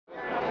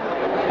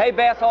Hey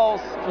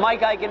Bassholes,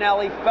 Mike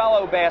Iaconelli,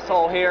 fellow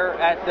Basshole here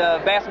at the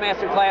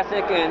Bassmaster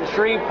Classic in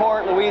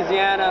Shreveport,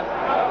 Louisiana.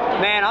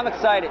 Man, I'm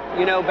excited.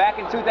 You know, back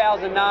in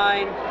 2009,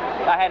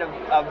 I had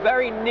a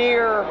very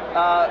near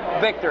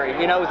victory.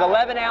 You know, it was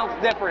 11-ounce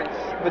difference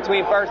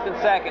between first and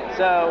second.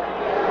 So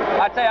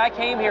I'd say I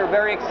came here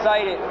very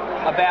excited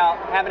about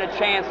having a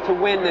chance to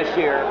win this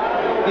year.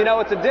 You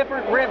know, it's a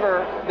different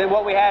river than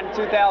what we had in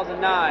 2009.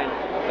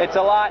 It's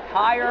a lot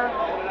higher,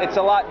 it's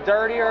a lot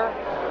dirtier.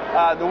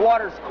 The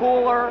water's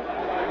cooler,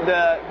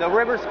 the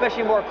river's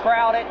fishing more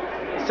crowded,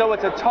 so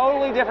it's a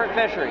totally different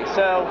fishery.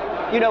 So,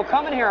 you know,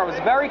 coming here I was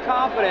very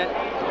confident,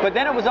 but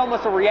then it was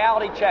almost a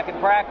reality check in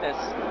practice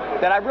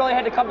that I really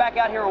had to come back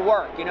out here and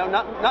work. You know,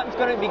 nothing's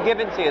going to be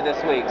given to you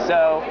this week.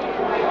 So,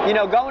 you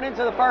know, going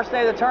into the first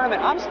day of the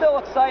tournament, I'm still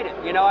excited.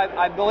 You know,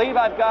 I believe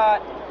I've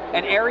got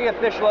an area of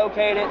fish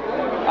located.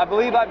 I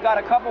believe I've got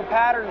a couple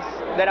patterns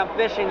that I'm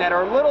fishing that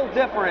are a little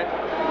different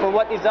from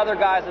what these other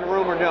guys in the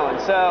room are doing.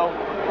 So,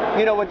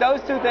 you know, with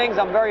those two things,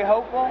 I'm very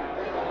hopeful.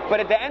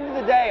 But at the end of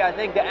the day, I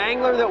think the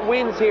angler that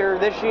wins here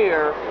this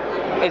year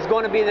is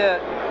going to be the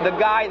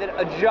guy that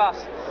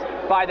adjusts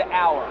by the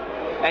hour.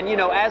 And, you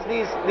know, as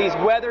these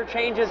weather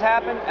changes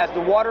happen, as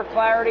the water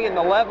clarity and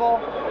the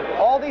level,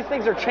 all these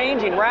things are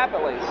changing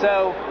rapidly.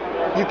 So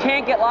you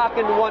can't get locked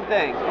into one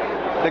thing.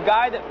 The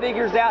guy that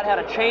figures out how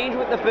to change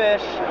with the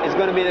fish is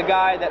going to be the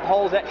guy that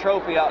holds that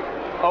trophy up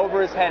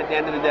over his head at the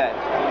end of the day.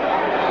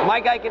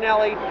 Mike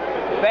Iaconelli,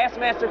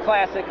 Bassmaster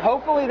Classic.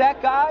 Hopefully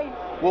that guy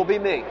will be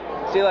me.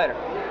 See you later.